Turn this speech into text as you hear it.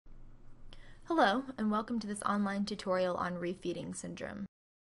Hello, and welcome to this online tutorial on refeeding syndrome.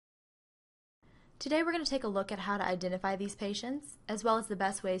 Today we're going to take a look at how to identify these patients, as well as the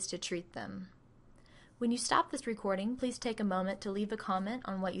best ways to treat them. When you stop this recording, please take a moment to leave a comment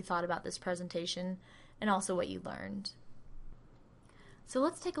on what you thought about this presentation, and also what you learned. So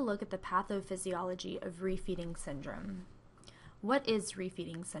let's take a look at the pathophysiology of refeeding syndrome. What is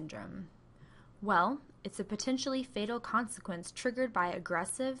refeeding syndrome? Well, it's a potentially fatal consequence triggered by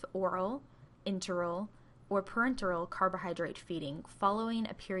aggressive oral, enteral, or parenteral carbohydrate feeding following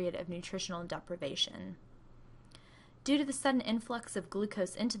a period of nutritional deprivation. Due to the sudden influx of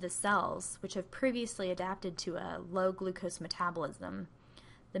glucose into the cells, which have previously adapted to a low glucose metabolism,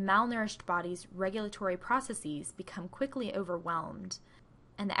 the malnourished body's regulatory processes become quickly overwhelmed,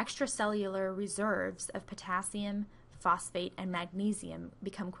 and the extracellular reserves of potassium, phosphate, and magnesium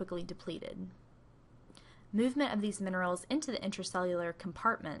become quickly depleted. Movement of these minerals into the intracellular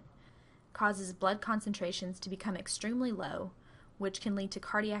compartment causes blood concentrations to become extremely low, which can lead to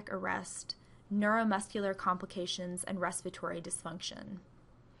cardiac arrest, neuromuscular complications, and respiratory dysfunction.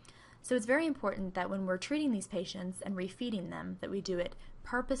 So it's very important that when we're treating these patients and refeeding them, that we do it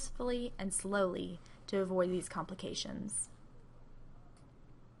purposefully and slowly to avoid these complications.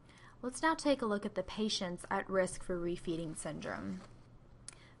 Let's now take a look at the patients at risk for refeeding syndrome.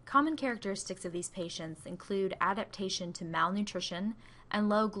 Common characteristics of these patients include adaptation to malnutrition and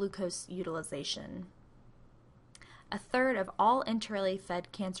low glucose utilization. A third of all enterally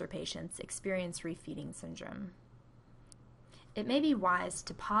fed cancer patients experience refeeding syndrome. It may be wise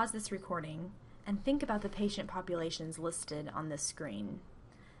to pause this recording and think about the patient populations listed on this screen.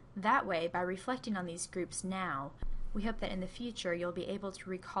 That way, by reflecting on these groups now, we hope that in the future you'll be able to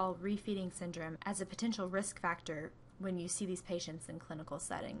recall refeeding syndrome as a potential risk factor when you see these patients in clinical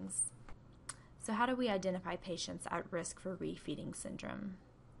settings. So how do we identify patients at risk for refeeding syndrome?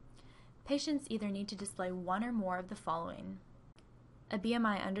 Patients either need to display one or more of the following: a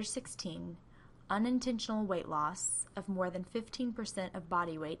BMI under 16, unintentional weight loss of more than 15% of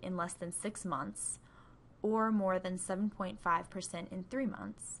body weight in less than 6 months, or more than 7.5% in 3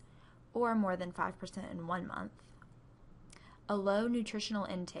 months, or more than 5% in 1 month, a low nutritional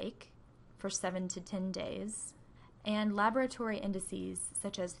intake for 7 to 10 days, and laboratory indices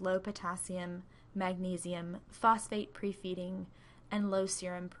such as low potassium, magnesium, phosphate pre-feeding, and low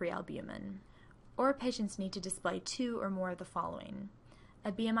serum prealbumin. Or patients need to display 2 or more of the following: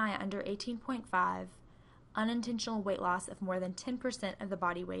 a BMI under 18.5, unintentional weight loss of more than 10% of the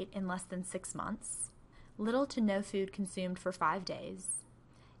body weight in less than 6 months, little to no food consumed for 5 days,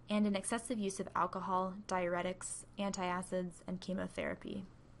 and an excessive use of alcohol, diuretics, antacids, and chemotherapy.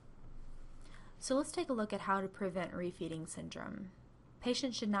 So let's take a look at how to prevent refeeding syndrome.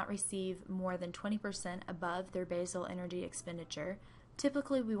 Patients should not receive more than 20% above their basal energy expenditure.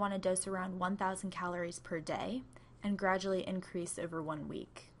 Typically, we want to dose around 1,000 calories per day and gradually increase over 1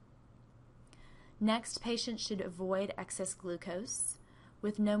 week. Next, patients should avoid excess glucose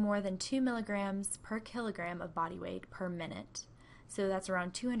with no more than 2 milligrams per kilogram of body weight per minute. So that's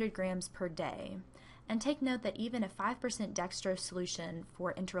around 200 grams per day. And take note that even a 5% dextrose solution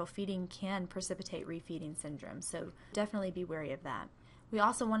for enteral feeding can precipitate refeeding syndrome, so definitely be wary of that. We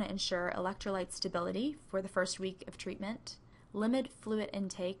also want to ensure electrolyte stability for the first week of treatment, limit fluid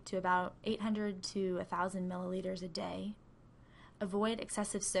intake to about 800 to 1,000 milliliters a day, avoid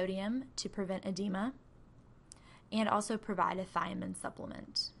excessive sodium to prevent edema, and also provide a thiamine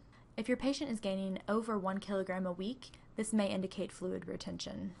supplement. If your patient is gaining over 1 kilogram a week, this may indicate fluid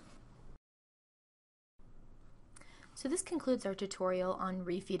retention. So this concludes our tutorial on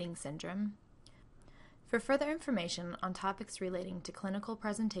refeeding syndrome. For further information on topics relating to clinical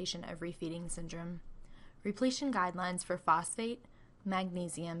presentation of refeeding syndrome, repletion guidelines for phosphate,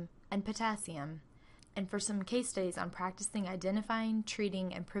 magnesium, and potassium, and for some case studies on practicing identifying,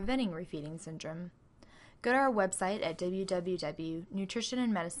 treating, and preventing refeeding syndrome, go to our website at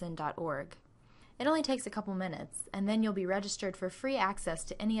www.nutritionandmedicine.org. It only takes a couple minutes, and then you'll be registered for free access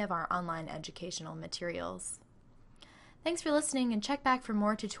to any of our online educational materials. Thanks for listening, and check back for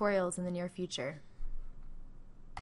more tutorials in the near future.